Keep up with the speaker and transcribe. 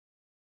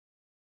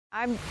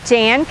I'm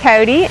Jan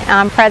Cody.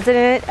 I'm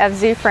president of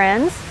Zoo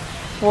Friends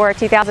for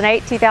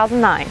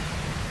 2008-2009.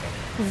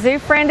 Zoo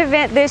Friend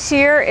event this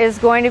year is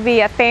going to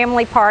be a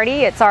family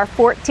party. It's our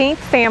 14th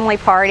family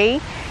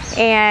party,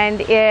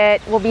 and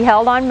it will be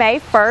held on May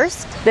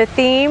 1st. The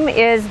theme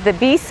is The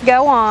Beasts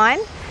Go On.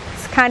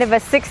 It's kind of a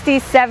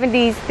 60s,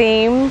 70s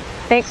theme.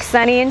 Think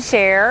Sonny and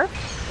Cher.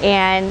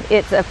 And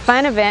it's a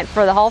fun event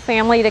for the whole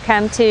family to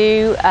come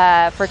to.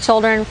 For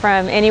children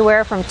from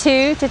anywhere from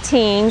 2 to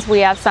teens, we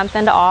have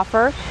something to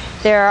offer.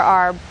 There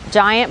are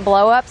giant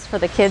blow-ups for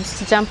the kids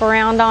to jump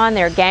around on.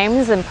 There are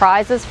games and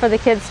prizes for the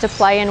kids to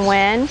play and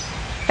win.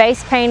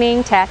 Face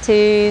painting,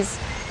 tattoos.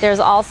 There's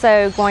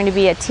also going to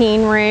be a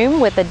teen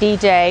room with a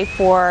DJ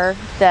for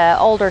the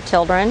older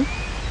children.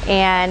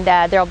 And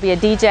there'll be a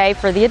DJ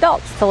for the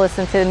adults to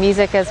listen to the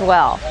music as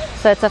well.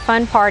 So it's a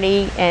fun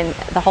party, and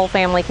the whole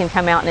family can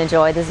come out and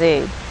enjoy the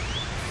zoo.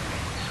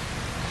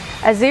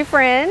 A Zoo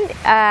Friend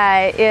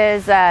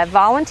is a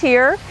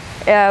volunteer.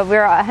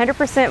 We're a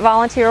 100%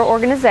 volunteer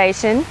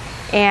organization,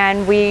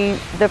 and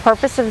the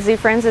purpose of Zoo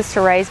Friends is to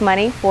raise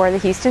money for the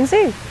Houston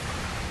Zoo.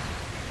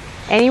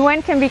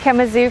 Anyone can become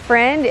a Zoo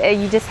Friend.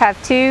 You just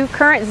have 2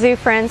 current Zoo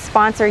Friends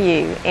sponsor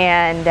you,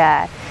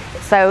 and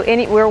so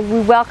we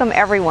welcome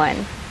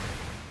everyone.